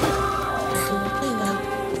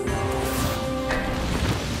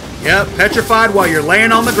 Yep, petrified while you're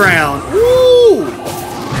laying on the ground. Woo!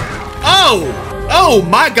 Oh! Oh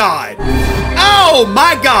my god! Oh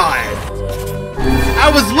my god! I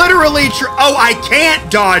was literally oh, I can't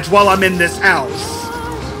dodge while I'm in this house.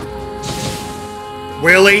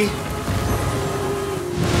 Really?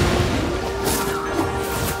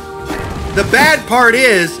 The bad part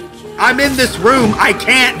is, I'm in this room, I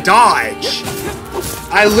can't dodge.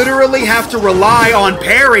 I literally have to rely on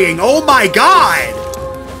parrying. Oh my god!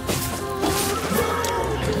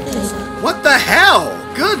 What the hell?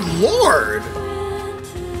 Good lord!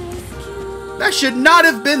 That should not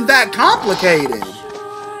have been that complicated.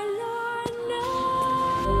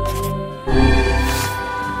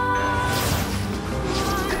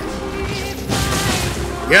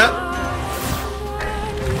 Yep.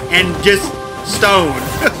 And just stone.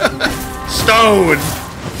 Stone.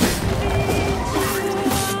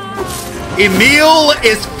 Emil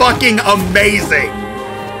is fucking amazing.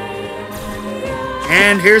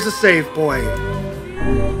 And here's a save point.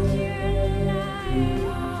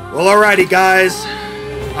 Well, alrighty, guys.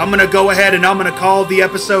 I'm gonna go ahead and I'm gonna call the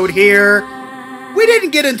episode here. We didn't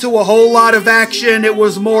get into a whole lot of action. It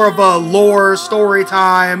was more of a lore story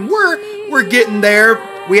time. We're getting there.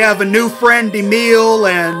 We have a new friend, Emil,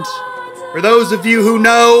 and for those of you who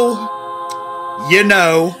know, you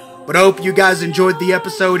know. But I hope you guys enjoyed the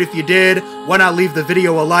episode. If you did, why not leave the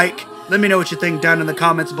video a like? Let me know what you think down in the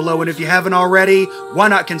comments below. And if you haven't already, why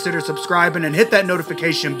not consider subscribing and hit that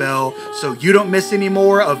notification bell so you don't miss any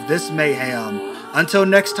more of this mayhem. Until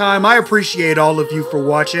next time, I appreciate all of you for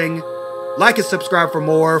watching. Like and subscribe for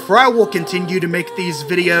more, for I will continue to make these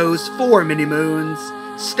videos for many moons.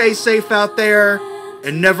 Stay safe out there,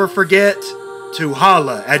 and never forget to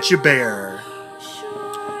holla at your bear.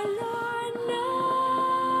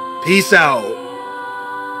 Peace out.